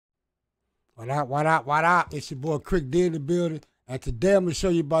What up? It's your boy Crick D in the building. And today I'm going to show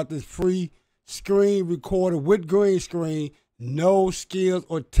you about this free screen recorder with green screen. No skills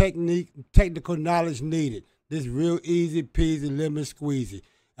or technical knowledge needed. This real easy peasy lemon squeezy.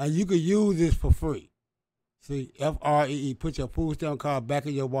 And you can use this for free. See, FREE, put your food stamp card back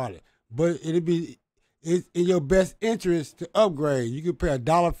in your wallet. But it's in your best interest to upgrade. You can pay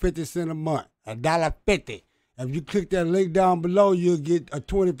 $1.50 a month. $1.50. If you click that link down below, you'll get a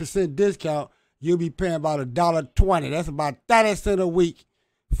 20% discount. You'll be paying about $1.20. That's about 30 cents a week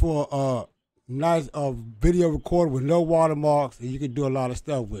for a nice video recorder with no watermarks, and you can do a lot of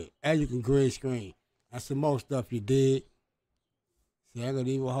stuff with it. And you can green screen. That's some more stuff you did. See, I ain't gonna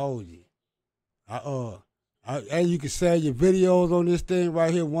even hold you. And you can save your videos on this thing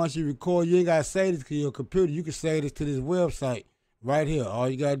right here. Once you record, you ain't gotta save this to your computer. You can save this to this website right here. All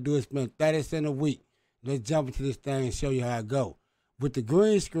you gotta do is spend 30 cents a week. Let's jump into this thing and show you how it go. With the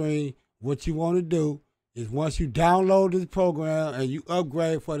green screen, what you want to do is once you download this program and you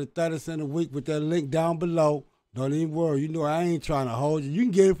upgrade for the 30 cents a week with that link down below, don't even worry. You know I ain't trying to hold you. You can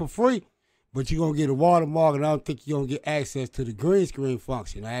get it for free, but you're going to get a watermark, and I don't think you're going to get access to the green screen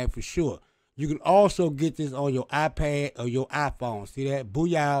function. I ain't for sure. You can also get this on your iPad or your iPhone. See that?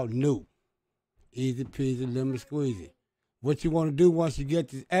 Booyah, new. Easy peasy, lemon squeezy. What you want to do once you get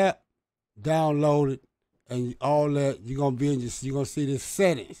this app, download it. And all that, you're going to be in you're going to see this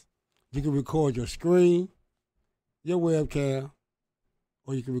settings. You can record your screen, your webcam,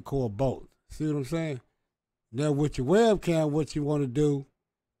 or you can record both. See what I'm saying? Now with your webcam, what you want to do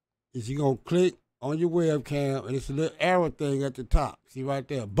is you're going to click on your webcam, and it's a little arrow thing at the top. See right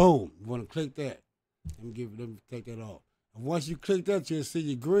there? Boom. You want to click that. Let me take that off. And once you click that, you'll see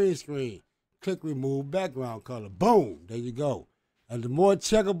your green screen. Click remove background color. Boom. There you go. And the more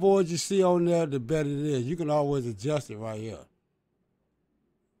checkerboards you see on there, the better it is. You can always adjust it right here.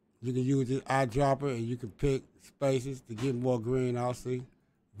 You can use this eyedropper, and you can pick spaces to get more green out, see?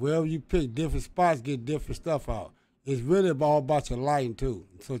 Wherever you pick different spots, get different stuff out. It's really all about your lighting, too.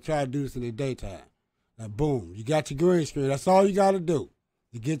 So try to do this in the daytime. Now, boom, you got your green screen. That's all you got to do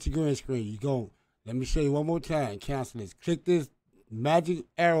to get your green screen. You go, let me show you one more time. Cancel this. Click this magic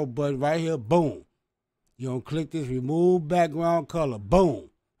arrow button right here. Boom. You're going to click this remove background color.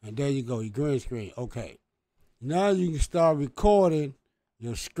 Boom. And there you go. Your green screen. Okay. Now you can start recording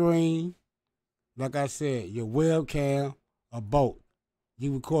your screen. Like I said, your webcam or both.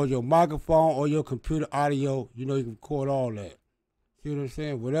 You record your microphone or your computer audio. You know you can record all that. See what I'm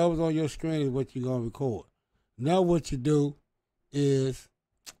saying? Whatever's on your screen is what you're going to record. Now what you do is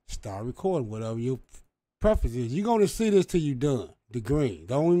start recording whatever your preference is. You're going to see this till you're done. The green.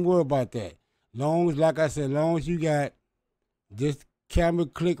 Don't even worry about that. Long as, like I said, long as you got this camera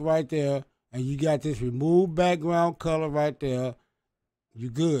click right there and you got this remove background color right there, you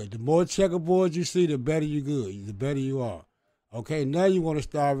good. The more checkerboards you see, the better you good. The better you are. Okay, now you want to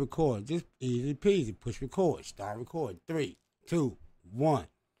start recording. Just easy peasy. Push record. Start recording. 3, 2, 1.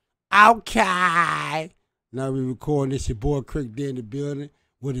 Okay. Now we recording. This your boy Crick D in the building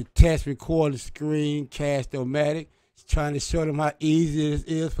with a test recording Screencast-O-Matic. Trying to show them how easy this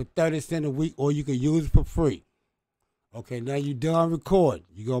is for 30 cents a week, or you can use it for free. Okay, now you done recording.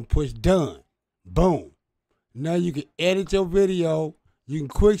 You're going to push done. Boom. Now you can edit your video. You can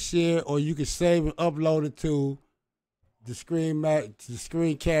quick share, or you can save and upload it to the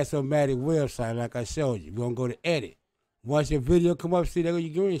Screencast-O-Matic website like I showed you. We're going to go to edit. Once your video come up, see, there go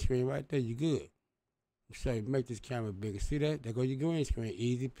your green screen right there. You good. So you make this camera bigger. See that? There go your green screen.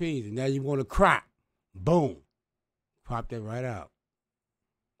 Easy peasy. Now you want to crop. Boom. Crop that right out.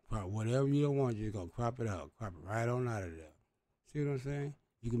 Crop whatever you don't want, you're just going to crop it out. Crop it right on out of there. See what I'm saying?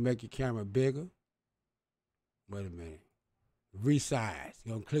 You can make your camera bigger. Wait a minute. Resize.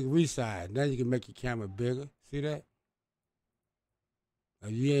 You're going to click resize. Now you can make your camera bigger. See that?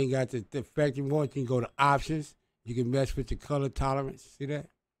 If you ain't got the effect you want, you can go to options. You can mess with your color tolerance. See that?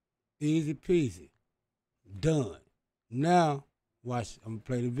 Easy peasy. Done. Now, watch. I'm going to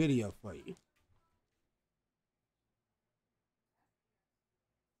play the video for you.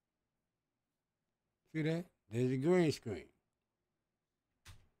 See that? There's your green screen.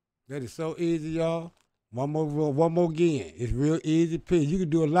 That is so easy, y'all. One more again. It's real easy peasy. You can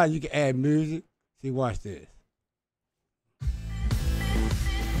do a lot. You can add music. See, watch this. You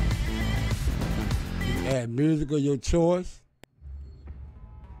can add music of your choice.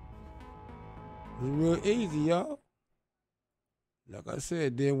 It's real easy, y'all. Like I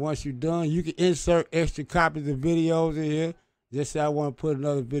said, then once you're done, you can insert extra copies of videos in here. Just say I want to put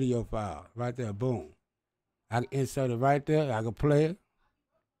another video file. Right there, boom. I can insert it right there. I can play it.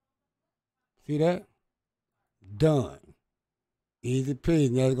 See that? Done. Easy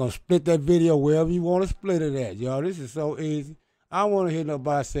peasy. Now it's gonna split that video wherever you want to split it at, y'all. This is so easy. I don't want to hear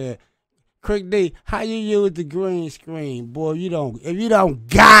nobody say, Crick D, how you use the green screen? Boy, if you don't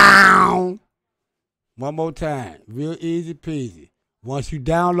gown. One more time. Real easy peasy. Once you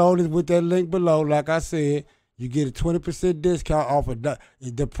download it with that link below, like I said, you get a 20% discount off of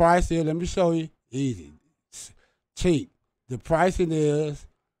the price here. Let me show you. Easy. Cheap. The pricing is,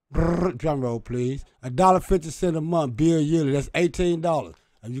 drum roll please, $1.50 a month, bill yearly. That's $18.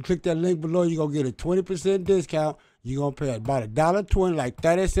 If you click that link below, you're going to get a 20% discount. You're going to pay about $1.20, like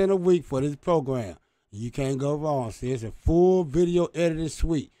 30 cents a week for this program. You can't go wrong. See, it's a full video editing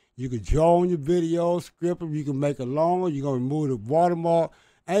suite. You can draw on your videos, script them, you can make it longer, you're going to remove the watermark,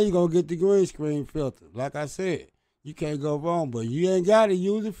 and you're going to get the green screen filter. Like I said, you can't go wrong, but you ain't got to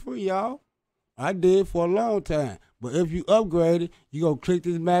use it free, y'all. I did for a long time. But if you upgrade it, you're going to click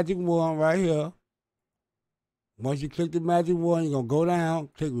this magic one right here. Once you click the magic one, you're going to go down,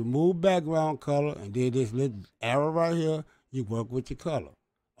 click remove background color, and then this little arrow right here, you work with your color.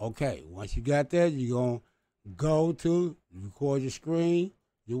 Okay, once you got that, you're going to go to record your screen,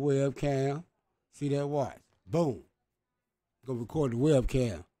 your webcam. See that? Watch. Boom. Go record the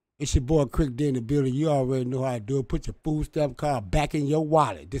webcam. It's your boy Crick D in the building. You already know how to do it. Put your food stamp card back in your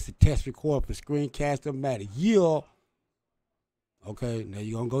wallet. This is a test record for Screencast-O-Matic. Yeah. Okay, now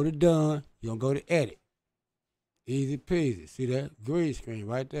you're going to go to done. You're going to go to edit. Easy peasy. See that? Green screen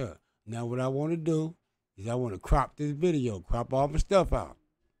right there. Now what I want to do is I want to crop this video. Crop all my stuff out.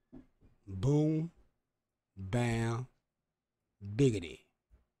 Boom. Bam. Biggity.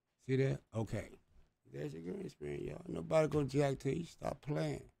 See that? Okay. There's your green screen, y'all. Nobody gonna jack to you. Stop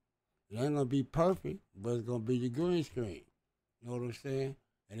playing. It ain't gonna be perfect, but it's gonna be your green screen. You know what I'm saying?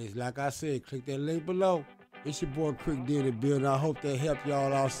 And it's like I said, click that link below. It's your boy Crick D in the building. I hope that helped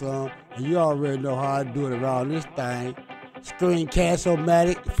y'all out some. And you already know how I do it around this thing.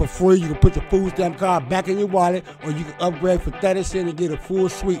 Screencast-O-Matic for free. You can put your food stamp card back in your wallet, or you can upgrade for 30 cents and get a full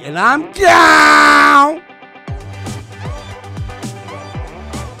suite. And I'm down!